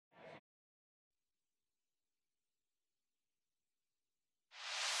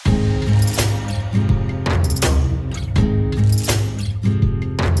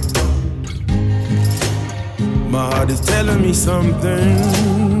is telling me something,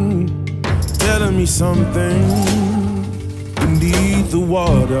 telling me something. Beneath the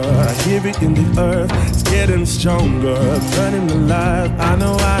water, I hear it in the earth. It's getting stronger, burning alive. I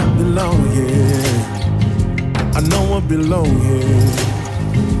know I belong here, I know I belong here.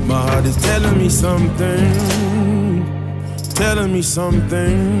 My heart is telling me something, telling me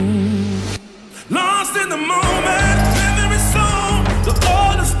something. Lost in the moment, every song,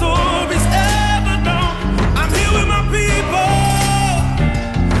 all the stories ever known. I'm here with my people,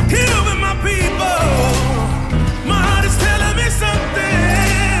 here with my people. My heart is telling me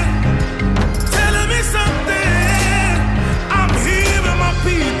something, telling me something. I'm here with my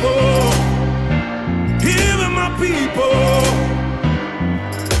people, here with my people.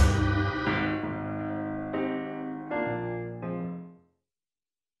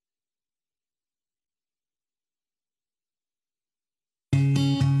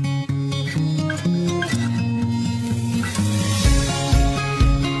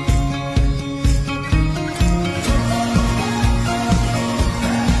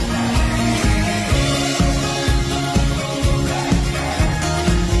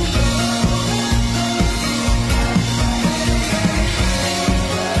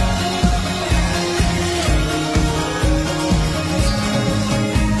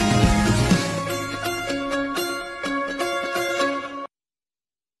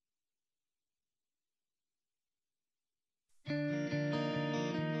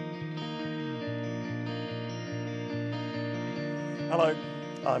 Hello,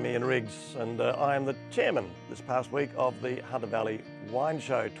 I'm Ian Riggs and I am the chairman this past week of the Hunter Valley Wine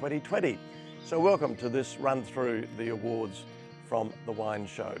Show 2020. So welcome to this run through the awards from the wine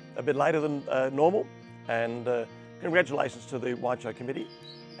show. A bit later than normal, and congratulations to the Wine Show Committee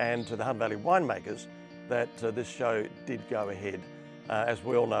and to the Hunter Valley winemakers that this show did go ahead. As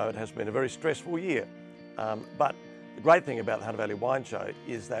we all know, it has been a very stressful year. But the great thing about the Hunter Valley Wine Show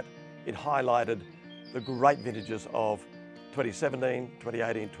is that it highlighted the great vintages of 2017,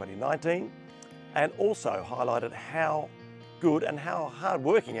 2018, 2019, and also highlighted how good and how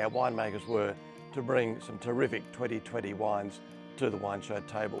hard-working our winemakers were to bring some terrific 2020 wines to the wine show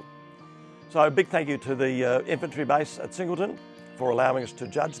table. So a big thank you to the infantry base at Singleton for allowing us to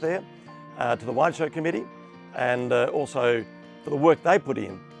judge there, to the wine show committee, and also for the work they put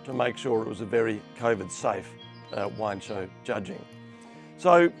in to make sure it was a very COVID-safe wine show judging.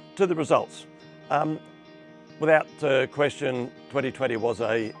 So to the results. Without question, 2020 was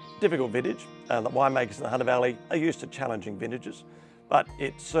a difficult vintage. The winemakers in the Hunter Valley are used to challenging vintages, but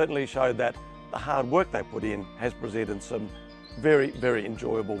it certainly showed that the hard work they put in has presented some very, very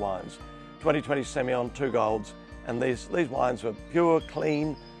enjoyable wines. 2020 Semillon, 2 golds, and these wines were pure,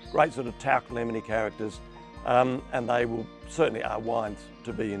 clean, great sort of talc lemony characters, and they will certainly are wines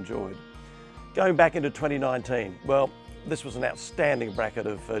to be enjoyed. Going back into 2019, well, this was an outstanding bracket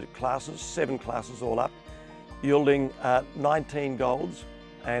of classes, 7 classes all up, yielding 19 golds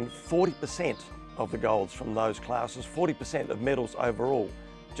and 40% of the golds from those classes, 40% of medals overall,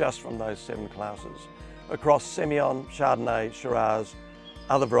 just from those 7 classes, across Semillon, Chardonnay, Shiraz,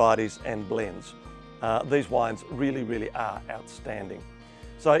 other varieties and blends. These wines really, really are outstanding.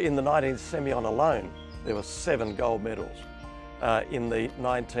 So in the 19 Semillon alone, there were 7 gold medals. In the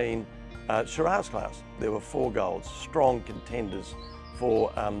 19 Shiraz class, there were 4 golds, strong contenders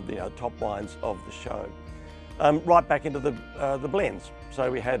for the top wines of the show. Right back into the blends.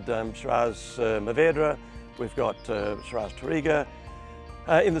 So we had Shiraz Mourvedre, we've got Shiraz Touriga.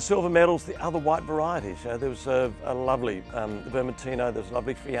 In the silver medals, the other white varieties. There was a lovely Vermentino, there was a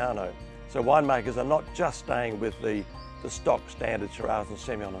lovely Fiano. So winemakers are not just staying with the stock standard Shiraz and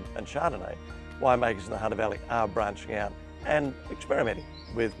Semillon and Chardonnay. Winemakers in the Hunter Valley are branching out and experimenting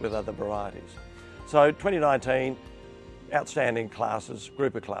with other varieties. So 2019, outstanding classes,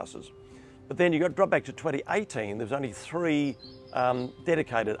 group of classes. But then you got to drop back to 2018, there's only 3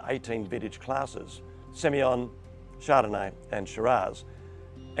 dedicated 18 vintage classes, Semillon, Chardonnay and Shiraz.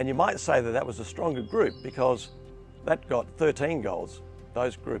 And you might say that that was a stronger group because that got 13 golds,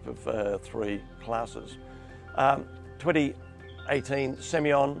 those group of 3 classes. 2018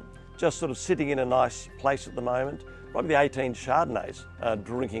 Semillon, just sort of sitting in a nice place at the moment. Probably the 18 Chardonnays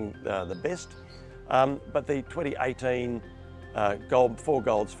drinking the best. But the 2018 4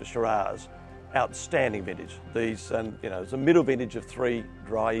 golds for Shiraz, outstanding vintage. These, it's a middle vintage of 3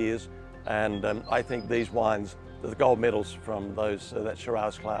 dry years, and I think these wines, the gold medals from that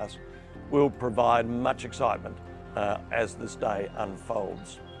Shiraz class, will provide much excitement as this day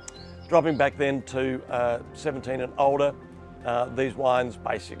unfolds. Dropping back then to 17 and older, these wines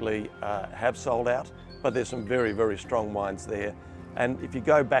basically have sold out, but there's some very, very strong wines there. And if you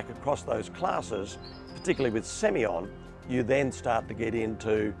go back across those classes, particularly with Semillon, you then start to get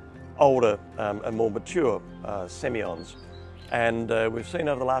into older and more mature Semillons. And we've seen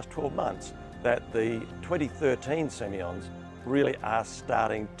over the last 12 months that the 2013 Semillons really are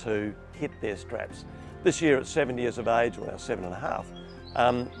starting to hit their straps. This year at 7 years of age, well,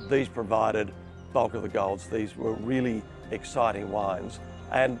 7.5, these provided bulk of the golds. These were really exciting wines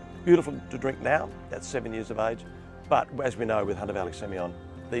and beautiful to drink now at 7 years of age. But as we know with Hunter Valley Semillon,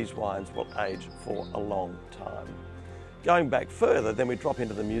 these wines will age for a long time. Going back further, then we drop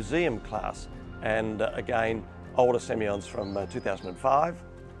into the museum class, and again, older Semillons from 2005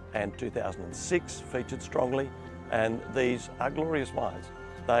 and 2006 featured strongly, and these are glorious wines.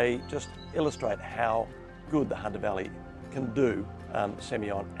 They just illustrate how good the Hunter Valley can do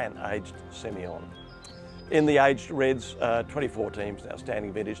Semillon and aged Semillon. In the aged reds, 2014 was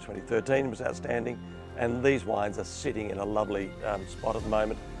outstanding vintage, 2013 was outstanding, and these wines are sitting in a lovely spot at the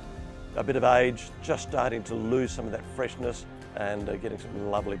moment. A bit of age, just starting to lose some of that freshness and getting some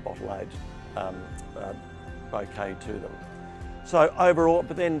lovely bottle-aged bouquet to them. So overall,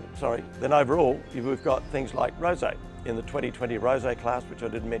 then overall, we've got things like rosé. In the 2020 rosé class, which I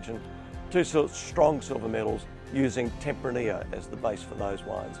didn't mention, two strong silver medals using Tempranillo as the base for those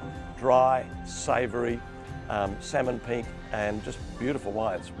wines. Dry, savoury, salmon pink, and just beautiful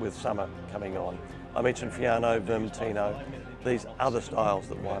wines with summer coming on. I mentioned Fiano, Vermentino, these other styles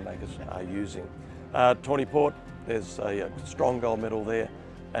that winemakers are using. Tawny Port, there's a strong gold medal there,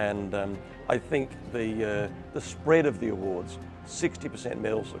 and I think the spread of the awards, 60%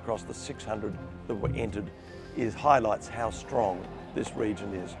 medals across the 600 that were entered, highlights how strong this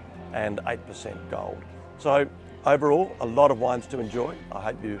region is, and 8% gold. So overall, a lot of wines to enjoy. I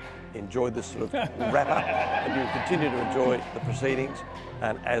hope you enjoyed this sort of wrap up, and you continue to enjoy the proceedings,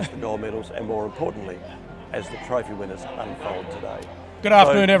 and as the gold medals, and more importantly, as the trophy winners unfold today. Good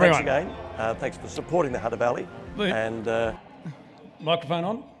afternoon, everyone. Thanks again. Thanks for supporting the Hunter Valley. Microphone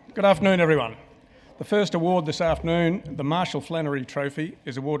on. Good afternoon, everyone. The first award this afternoon, the Marshall Flannery Trophy,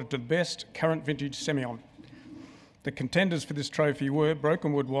 is awarded to the best current vintage Semillon. The contenders for this trophy were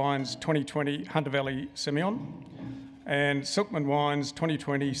Brokenwood Wines 2020 Hunter Valley Semillon and Silkman Wines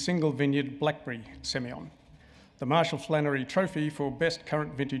 2020 Single Vineyard Blackberry Semillon. The Marshall Flannery Trophy for best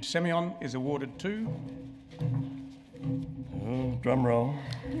current vintage Semillon is awarded to... Drum roll.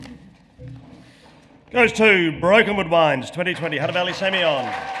 Goes to Brokenwood Wines 2020 Hunter Valley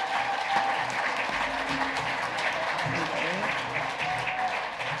Semillon.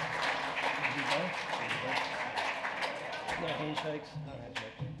 Handshakes. No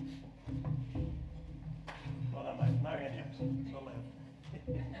handshakes. Well done, mate. No handshakes. Not allowed.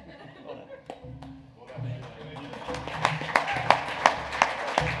 Well done.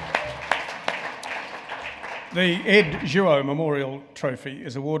 The Ed Jouot Memorial Trophy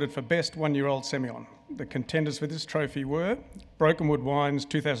is awarded for best one-year-old Semillon. The contenders for this trophy were Brokenwood Wines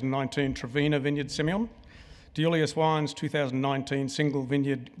 2019 Trevina Vineyard Semillon, Deulius Wines 2019 Single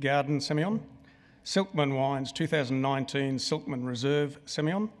Vineyard Garden Semillon, Silkman Wines 2019 Silkman Reserve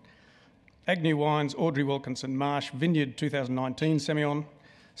Semillon, Agnew Wines Audrey Wilkinson Marsh Vineyard 2019 Semillon,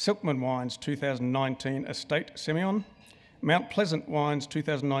 Silkman Wines 2019 Estate Semillon, Mount Pleasant Wines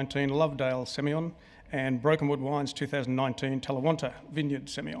 2019 Lovedale Semillon, and Brokenwood Wines 2019 Talawanta Vineyard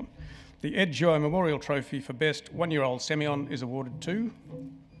Semillon. The Ed Jouot Memorial Trophy for best one-year-old Semillon is awarded to...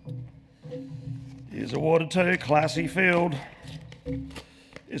 Classy Field.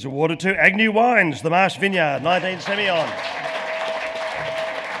 Is awarded to Agnew Wines, the Marsh Vineyard, 19 Semillon.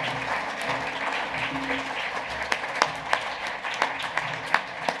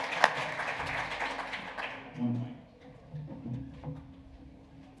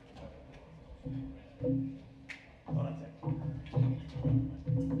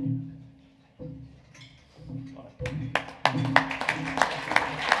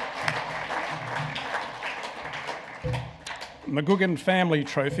 McGugan Family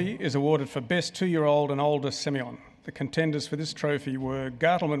Trophy is awarded for best two-year-old and older Semillon. The contenders for this trophy were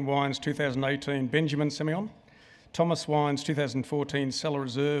Gartleman Wines 2018 Benjamin Semillon, Thomas Wines 2014 Cellar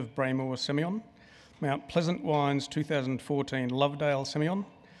Reserve Braymore Semillon, Mount Pleasant Wines 2014 Lovedale Semillon,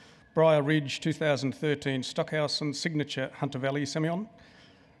 Briar Ridge 2013 Stockhausen Signature Hunter Valley Semillon,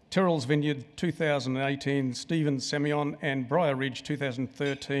 Tyrrell's Vineyard 2018 Stevens Semillon, and Briar Ridge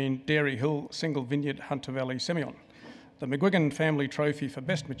 2013 Dairy Hill Single Vineyard Hunter Valley Semillon. The McGuigan Family Trophy for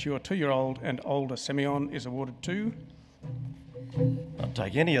best mature two-year-old and older Semillon is awarded to... I'll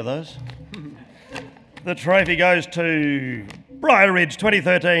take any of those. The trophy goes to Briar Ridge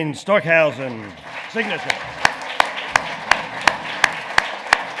 2013 Stockhausen Signature.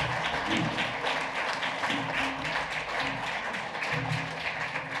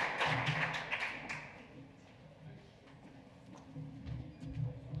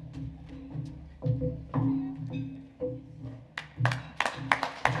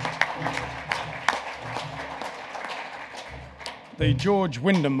 The George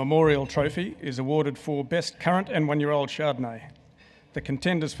Wyndham Memorial Trophy is awarded for Best Currant and One-Year-Old Chardonnay. The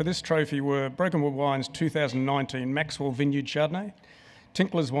contenders for this trophy were Brokenwood Wines 2019 Maxwell Vineyard Chardonnay,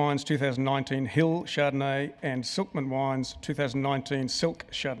 Tinkler's Wines 2019 Hill Chardonnay, and Silkman Wines 2019 Silk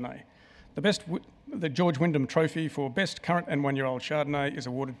Chardonnay. The George Wyndham Trophy for Best Currant and One-Year-Old Chardonnay is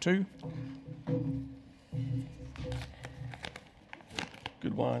awarded to...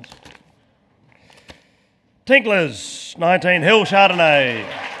 Good wines. Tinkler's 19 Hill Chardonnay.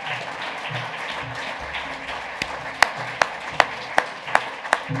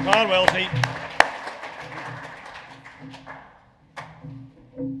 Ryan Welty.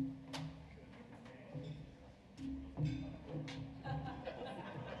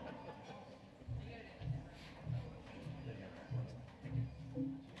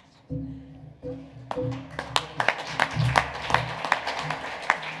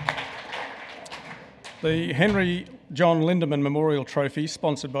 The Henry John Lindeman Memorial Trophy,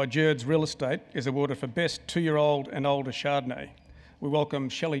 sponsored by Jerd's Real Estate, is awarded for Best 2-Year-Old and Older Chardonnay. We welcome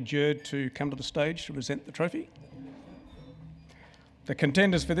Shelley Jerd to come to the stage to present the trophy. The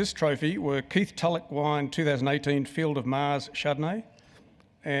contenders for this trophy were Keith Tulloch Wine 2018 Field of Mars Chardonnay,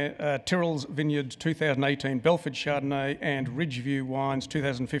 Tyrrell's Vineyards 2018 Belford Chardonnay, and Ridgeview Wines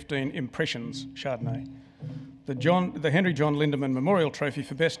 2015 Impressions Chardonnay. The Henry John Lindeman Memorial Trophy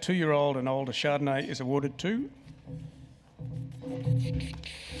for Best 2-Year-Old and Older Chardonnay is awarded to...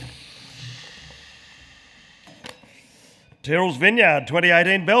 Tyrrell's Vineyard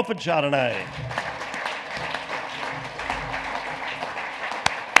 2018 Belford Chardonnay.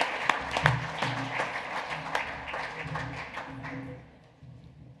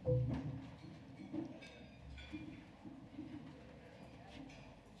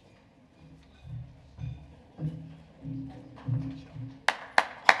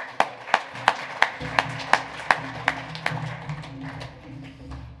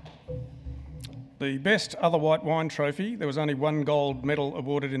 The Best Other White Wine Trophy, there was only one gold medal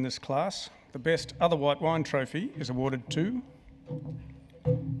awarded in this class. The Best Other White Wine Trophy is awarded to...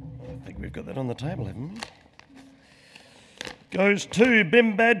 I think we've got that on the table, haven't we? Goes to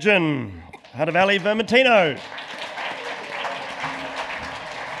Bim Badgen, Hunter Valley Vermentino.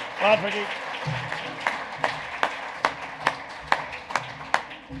 Right, Ricky.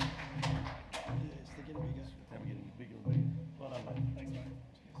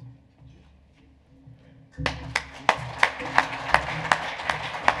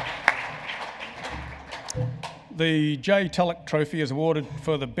 The J. Tulloch Trophy is awarded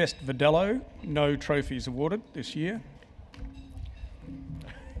for the Best Verdelho. No trophies awarded this year.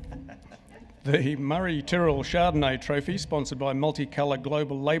 The Murray Tyrrell Chardonnay Trophy, sponsored by Multicolour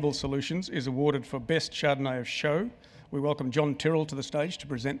Global Label Solutions, is awarded for Best Chardonnay of Show. We welcome John Tyrrell to the stage to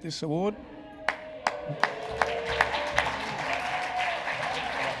present this award.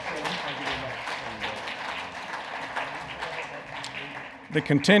 The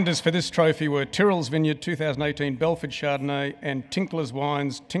contenders for this trophy were Tyrrell's Vineyard 2018 Belford Chardonnay and Tinkler's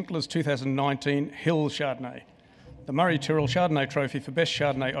Wines Tinkler's 2019 Hill Chardonnay. The Murray Tyrrell Chardonnay Trophy for Best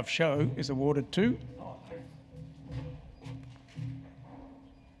Chardonnay of Show is awarded to...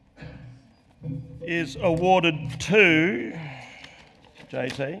 Is awarded to...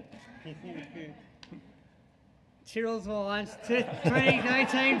 JT. Tyrrell's Wines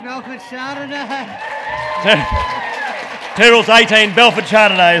 2018 Belford Chardonnay. Tyrrell's 18 Belford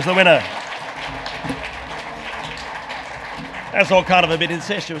Chardonnay is the winner. That's all kind of a bit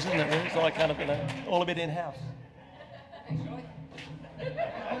incestuous, isn't it? It's like kind of, all a bit in-house.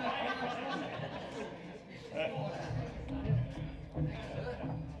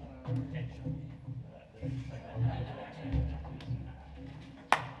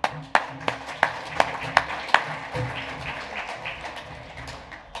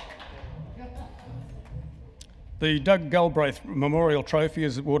 The Doug Galbraith Memorial Trophy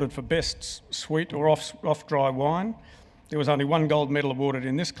is awarded for Best Sweet or Off-Dry Wine. There was only one gold medal awarded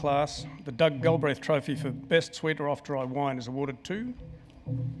in this class. The Doug Galbraith Trophy for Best Sweet or Off-Dry Wine is awarded to...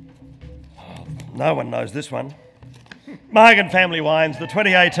 No one knows this one. Margan Family Wines, the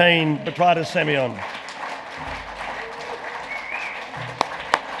 2018 Botrytis Semillon.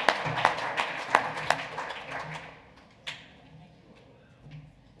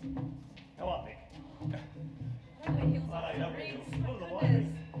 Come on, Nick.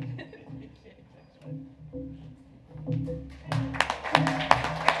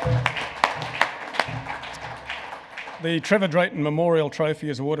 The Trevor Drayton Memorial Trophy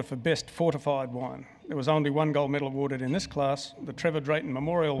is awarded for Best Fortified Wine. There was only one gold medal awarded in this class. The Trevor Drayton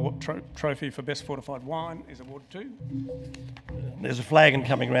Memorial Trophy for Best Fortified Wine is awarded to... There's a flagon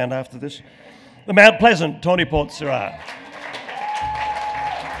coming round after this. The Mount Pleasant Tawny Port Syrah.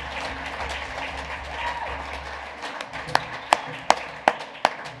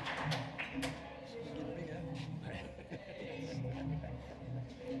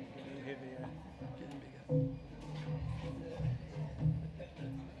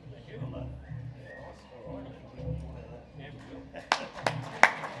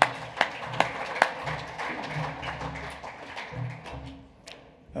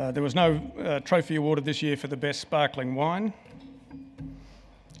 There was no trophy awarded this year for the best sparkling wine.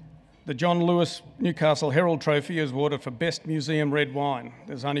 The John Lewis Newcastle Herald Trophy is awarded for best museum red wine.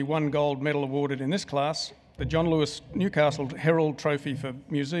 There's only one gold medal awarded in this class. The John Lewis Newcastle Herald Trophy for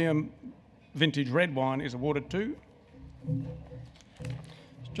museum vintage red wine is awarded to...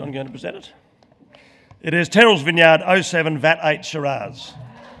 Is John going to present it? It is Terrell's Vineyard 07 VAT 8 Shiraz.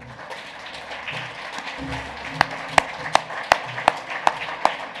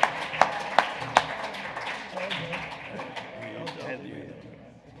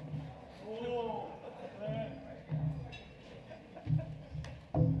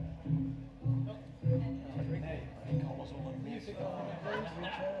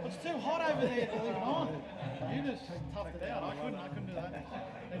 It's too hot over there to leave it on. You just toughed it out. I couldn't do that.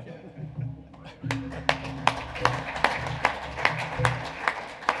 Thank you.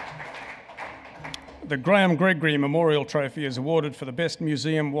 The Graham Gregory Memorial Trophy is awarded for the best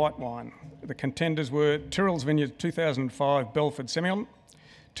museum white wine. The contenders were Tyrrell's Vineyards 2005 Belford Semillon,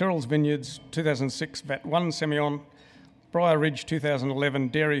 Tyrrell's Vineyards 2006 VAT 1 Semillon, Briar Ridge 2011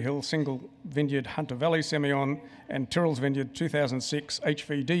 Dairy Hill Single Vineyard Hunter Valley Semillon, and Tyrrell's Vineyard 2006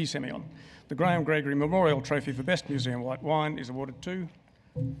 HVD Semillon. The Graham Gregory Memorial Trophy for Best Museum White Wine is awarded to...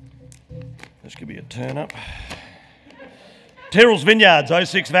 This could be a turn up. Tyrrell's Vineyards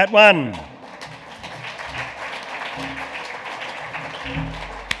 06 VAT 1.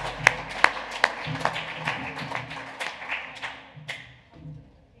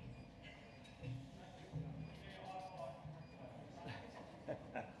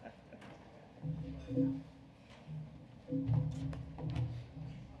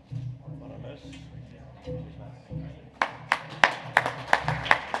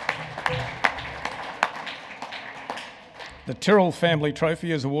 The Tyrrell Family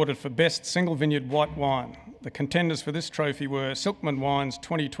Trophy is awarded for Best Single Vineyard White Wine. The contenders for this trophy were Silkman Wines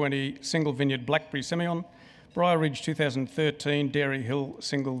 2020 Single Vineyard Blackberry Semillon, Briar Ridge 2013 Dairy Hill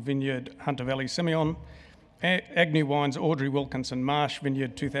Single Vineyard Hunter Valley Semillon, Agnew Wines Audrey Wilkinson Marsh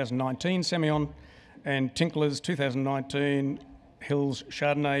Vineyard 2019 Semillon, and Tinkler's 2019 Hills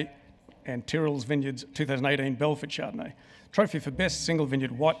Chardonnay, and Tyrrell's Vineyards 2018 Belford Chardonnay. Trophy for Best Single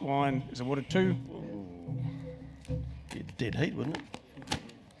Vineyard White Wine is awarded to... Be a dead heat, wouldn't it?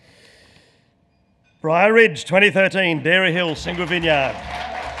 Briar Ridge 2013 Dairy Hill Single Vineyard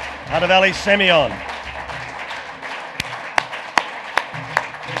Hunter Valley Semillon.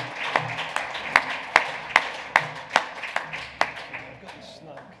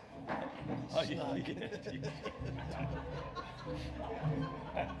 Oh, yeah.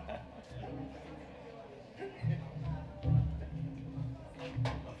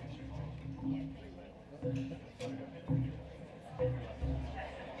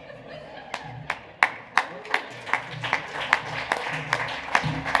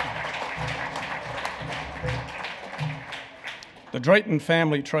 The Drayton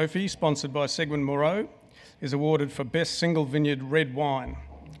Family Trophy, sponsored by Seguin Moreau, is awarded for Best Single Vineyard Red Wine.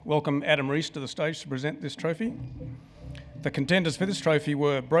 Welcome Adam Rees to the stage to present this trophy. The contenders for this trophy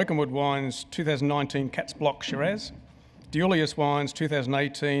were Brokenwood Wines 2019 Cat's Block Shiraz, Deulius Wines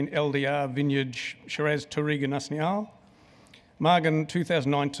 2018 LDR Vineyard Shiraz Touriga Nacional, Margan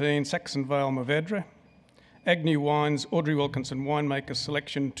 2019 Saxon Vale Mourvedre, Agnew Wines Audrey Wilkinson Winemakers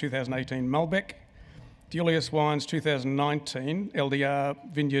Selection 2018 Malbec, Deulius Wines 2019 LDR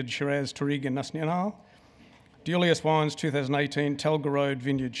Vineyard Shiraz Touriga Nacional, Deulius Wines 2018 Talga Road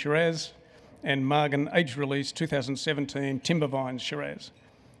Vineyard Shiraz, and Margan Age Release 2017 Timber Vines Shiraz.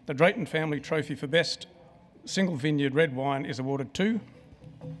 The Drayton Family Trophy for Best Single Vineyard Red Wine is awarded to...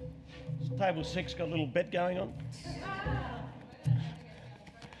 Table 6 got a little bet going on.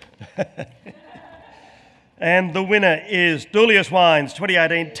 And the winner is Deulius Wines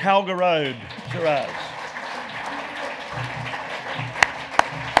 2018 Talga Road Shiraz.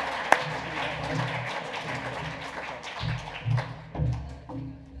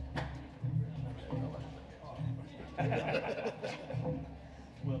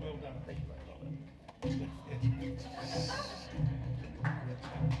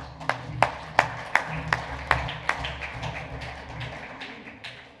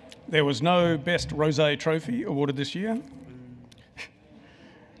 There was no Best Rosé Trophy awarded this year.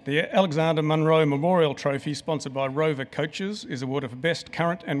 The Alexander Munro Memorial Trophy, sponsored by Rover Coaches, is awarded for Best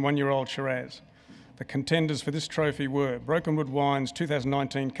Current and One-Year-Old Shiraz. The contenders for this trophy were Brokenwood Wines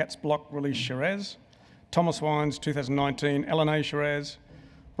 2019 Cat's Block Release Shiraz, Thomas Wines 2019 LNA Shiraz,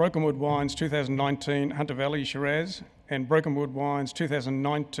 Brokenwood Wines 2019 Hunter Valley Shiraz, and Brokenwood Wines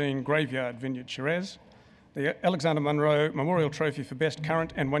 2019 Graveyard Vineyard Shiraz. The Alexander Munro Memorial Trophy for Best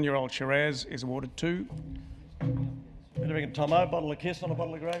Current and One-Year-Old Shiraz is awarded to... It do you reckon, Tomo? Bottle of Kiss on a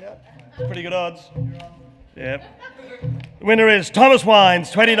bottle of Graveyard? Pretty good odds. Yeah. The winner is Thomas Wines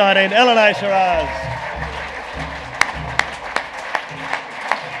 2019 LNA Shiraz.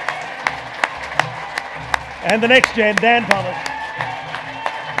 And the next gen, Dan Thomas.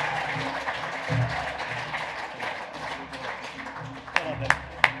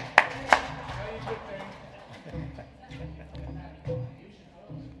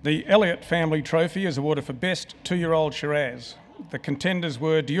 The Elliott Family Trophy is awarded for Best 2-Year-Old Shiraz. The contenders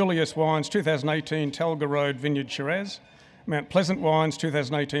were Deulius Wines 2018 Talga Road Vineyard Shiraz, Mount Pleasant Wines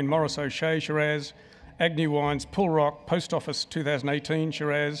 2018 Morris O'Shea Shiraz, Agnew Wines Pull Rock Post Office 2018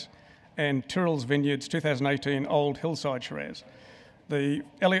 Shiraz, and Tyrrell's Vineyards 2018 Old Hillside Shiraz. The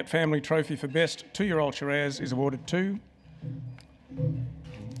Elliott Family Trophy for Best 2-Year-Old Shiraz is awarded to...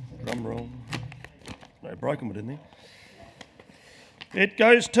 Drum roll. No broken in there. It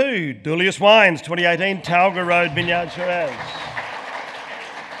goes to Deulius Wines 2018 Talga Road Vineyard Shiraz.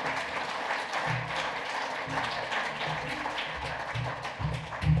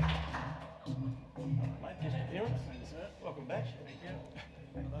 Welcome back.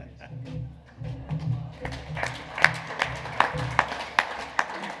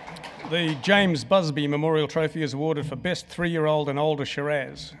 The James Busby Memorial Trophy is awarded for Best 3-Year-Old and Older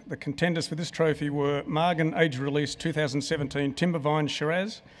Shiraz. The contenders for this trophy were Margan Age Release 2017 Timber Vine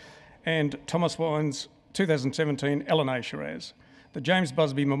Shiraz and Thomas Wines 2017 LNA Shiraz. The James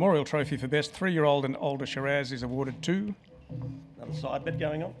Busby Memorial Trophy for Best 3-Year-Old and Older Shiraz is awarded to... Another side bet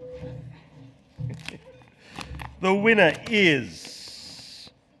going on. The winner is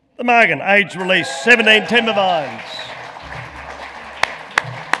the Margan Age Release 17 Timber Vines.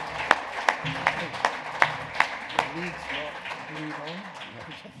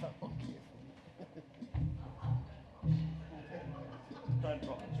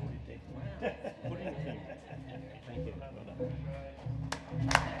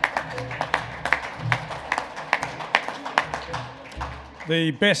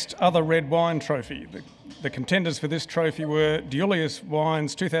 The Best Other Red Wine Trophy. The contenders for this trophy were Deulius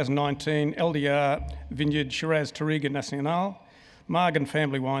Wines 2019 LDR Vineyard Shiraz Touriga Nacional, Margan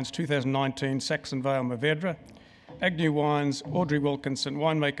Family Wines 2019 Saxon Vale Mourvedre, Agnew Wines Audrey Wilkinson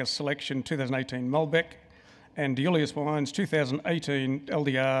Winemakers Selection 2018 Malbec, and Deulius Wines 2018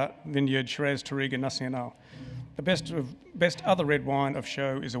 LDR Vineyard Shiraz Touriga Nacional. The Best Other Red Wine of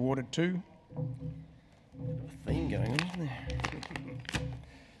Show is awarded to... Theme going on, isn't there?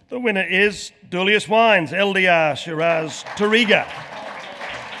 The winner is Deulius Wines, LDR, Shiraz, Touriga.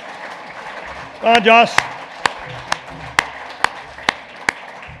 Come on, Josh.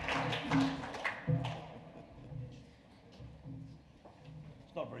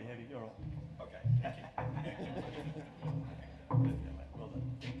 It's not very heavy, you're all right. Okay, thank you. Well done.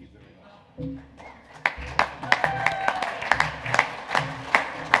 Thank you very much.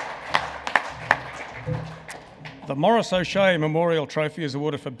 The Morris O'Shea Memorial Trophy is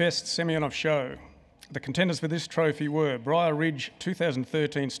awarded for Best Semillon of Show. The contenders for this trophy were Briar Ridge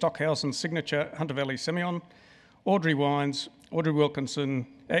 2013 Stockhausen Signature Hunter Valley Semillon, Audrey Wines, Audrey Wilkinson,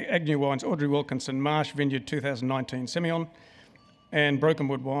 Agnew Wines, Audrey Wilkinson Marsh Vineyard 2019 Semillon, and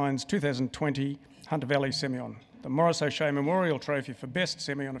Brokenwood Wines 2020 Hunter Valley Semillon. The Morris O'Shea Memorial Trophy for Best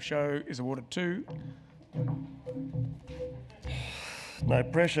Semillon of Show is awarded to... No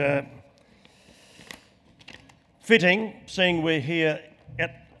pressure. Fitting, seeing we're here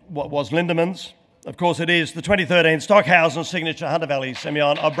at what was Lindemans. Of course it is the 2013 Stockhausen Signature Hunter Valley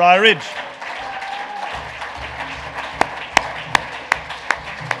Semillon of Briar Ridge.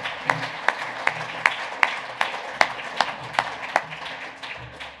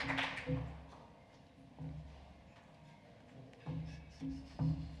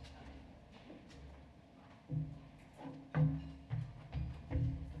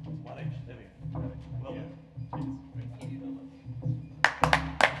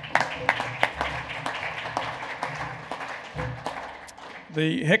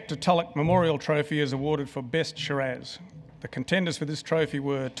 The Hector Tulloch Memorial Trophy is awarded for Best Shiraz. The contenders for this trophy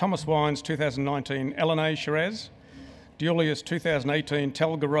were Thomas Wines 2019 LNA Shiraz, Deulius 2018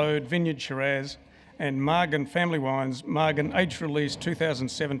 Talga Road Vineyard Shiraz, and Margan Family Wines Margan Age Release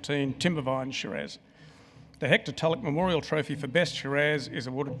 2017 Timber Vine Shiraz. The Hector Tulloch Memorial Trophy for Best Shiraz is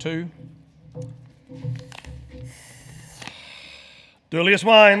awarded to... Deulius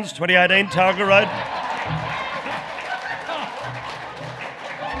Wines 2018 Talga Road.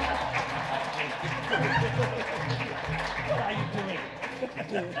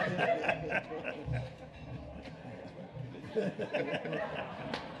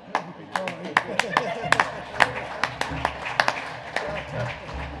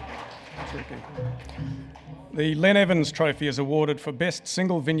 tricky. The Len Evans Trophy is awarded for Best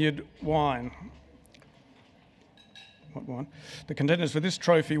Single Vineyard Wine. What wine? The contenders for this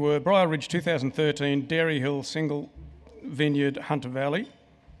trophy were Briar Ridge 2013, Dairy Hill Single Vineyard Hunter Valley,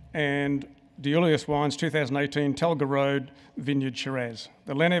 and Deulius Wines 2018, Talga Road Vineyard Shiraz.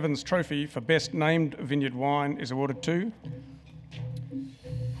 The Len Evans Trophy for Best Named Vineyard Wine is awarded to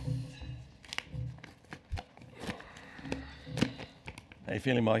How you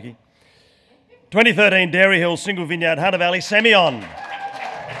feeling, Mikey? 2013 Dairy Hill Single Vineyard Hunter Valley Semillon.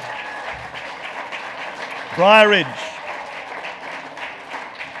 Briar Ridge.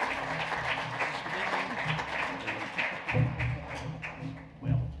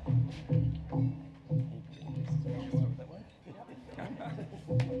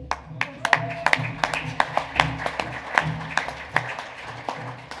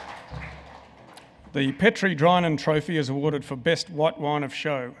 The Petrie Drynan Trophy is awarded for Best White Wine of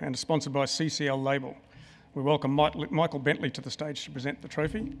Show and is sponsored by CCL Label. We welcome Michael Bentley to the stage to present the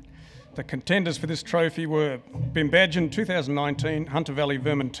trophy. The contenders for this trophy were Bimbadgin 2019, Hunter Valley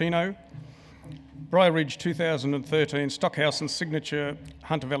Vermentino, Briar Ridge 2013, Stockhausen Signature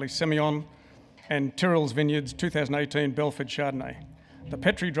Hunter Valley Semillon, and Tyrrell's Vineyards 2018 Belford Chardonnay. The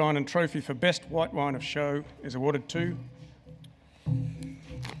Petrie Drynan Trophy for Best White Wine of Show is awarded to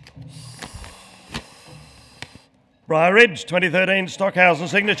Briar Ridge 2013 Stockhausen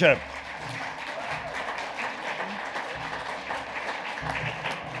Signature.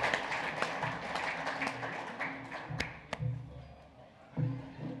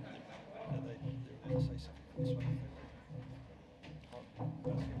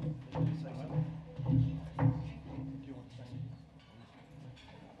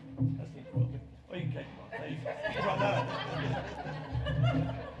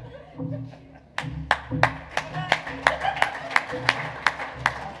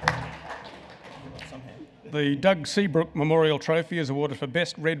 The Doug Seabrook Memorial Trophy is awarded for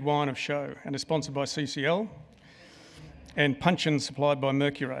Best Red Wine of Show and is sponsored by CCL and Puncheon supplied by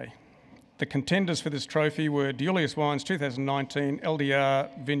Mercury. The contenders for this trophy were Deulius Wines 2019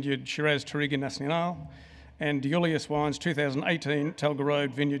 LDR Vineyard Shiraz Touriga Nacional and Deulius Wines 2018 Talga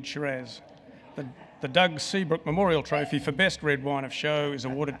Road Vineyard Shiraz. The Doug Seabrook Memorial Trophy for Best Red Wine of Show is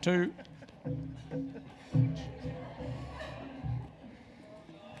awarded to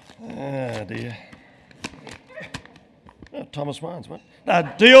Oh dear. Oh, Thomas Wines, what? No,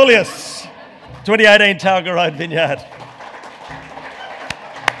 Deulius 2018 Talga Road Vineyard.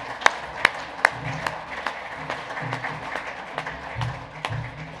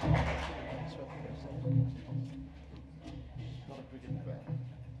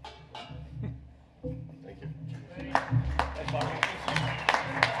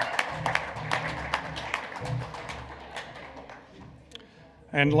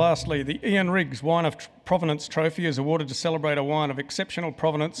 And lastly, the Ian Riggs Wine of Provenance Trophy is awarded to celebrate a wine of exceptional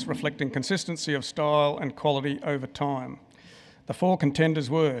provenance reflecting consistency of style and quality over time. The four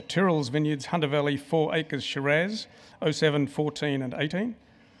contenders were Tyrrell's Vineyards Hunter Valley 4 Acres Shiraz 07, 14 and 18,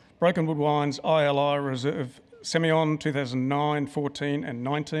 Brokenwood Wines ILI Reserve Semillon 2009, 14 and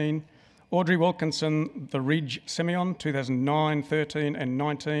 19, Audrey Wilkinson The Ridge Semillon 2009, 13 and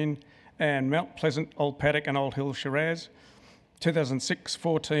 19, and Mount Pleasant Old Paddock and Old Hill Shiraz 2006,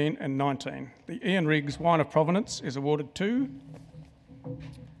 14 and 19. The Ian Riggs Wine of Provenance is awarded to...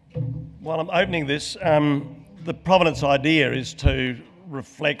 While I'm opening this, the provenance idea is to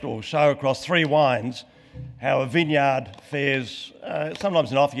reflect or show across three wines how a vineyard fares,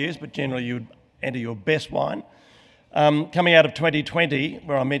 sometimes in off years, but generally you would enter your best wine. Coming out of 2020,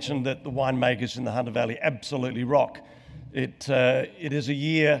 where I mentioned that the winemakers in the Hunter Valley absolutely rock, it is a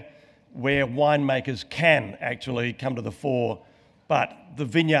year where winemakers can actually come to the fore, but the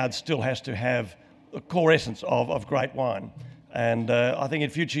vineyard still has to have the core essence of great wine. And I think in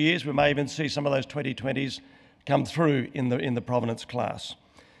future years we may even see some of those 2020s come through in the provenance class.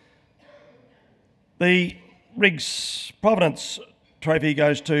 The Riggs Provenance Trophy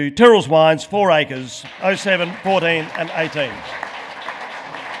goes to Tyrrell's Wines, 4 Acres, 07, 14 and 18.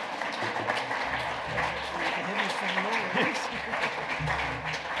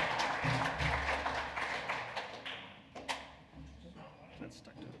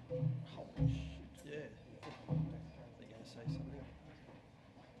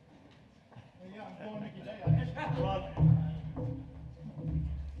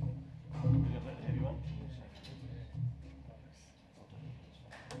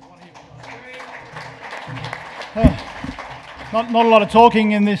 Not a lot of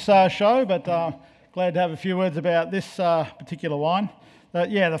talking in this show, but glad to have a few words about this particular wine.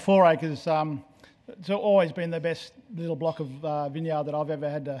 The 4 Acres, it's always been the best little block of vineyard that I've ever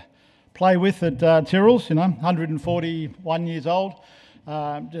had the play with at Tyrrell's, 141 years old.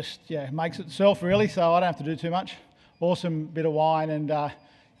 Makes it itself really, so I don't have to do too much. Awesome bit of wine, and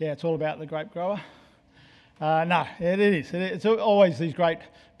it's all about the grape grower. It is. It's always these great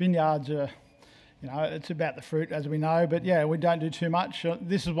vineyards. It's about the fruit, as we know, but we don't do too much.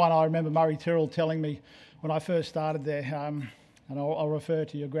 This is one I remember Murray Tyrrell telling me when I first started there, and I'll refer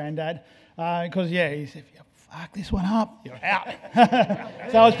to your granddad, because he said, if you fuck this one up, you're out.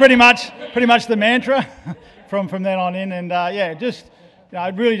 So it's pretty much the mantra from then on in, and I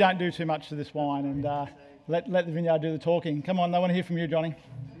really don't do too much to this wine, and let the vineyard do the talking. Come on, they want to hear from you, Johnny.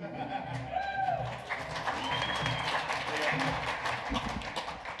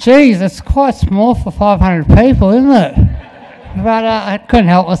 Geez, it's quite small for 500 people, isn't it? But I couldn't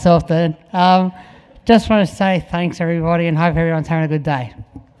help myself then. Just want to say thanks, everybody, and hope everyone's having a good day.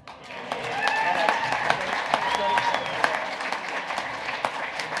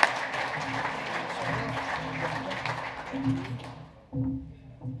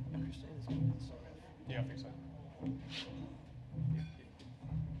 Yeah, I think so.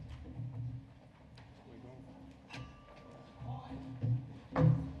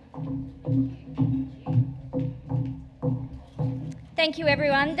 Thank you,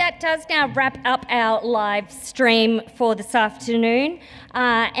 everyone. That does now wrap up our live stream for this afternoon.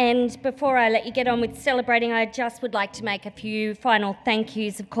 And before I let you get on with celebrating, I just would like to make a few final thank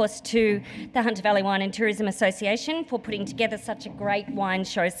yous, of course, to the Hunter Valley Wine and Tourism Association for putting together such a great wine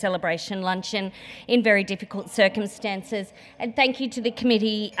show celebration luncheon in very difficult circumstances. And thank you to the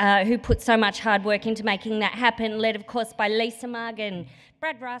committee who put so much hard work into making that happen, led, of course, by Lisa Margan,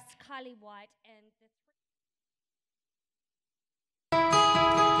 Brad Russ, Kylie White, and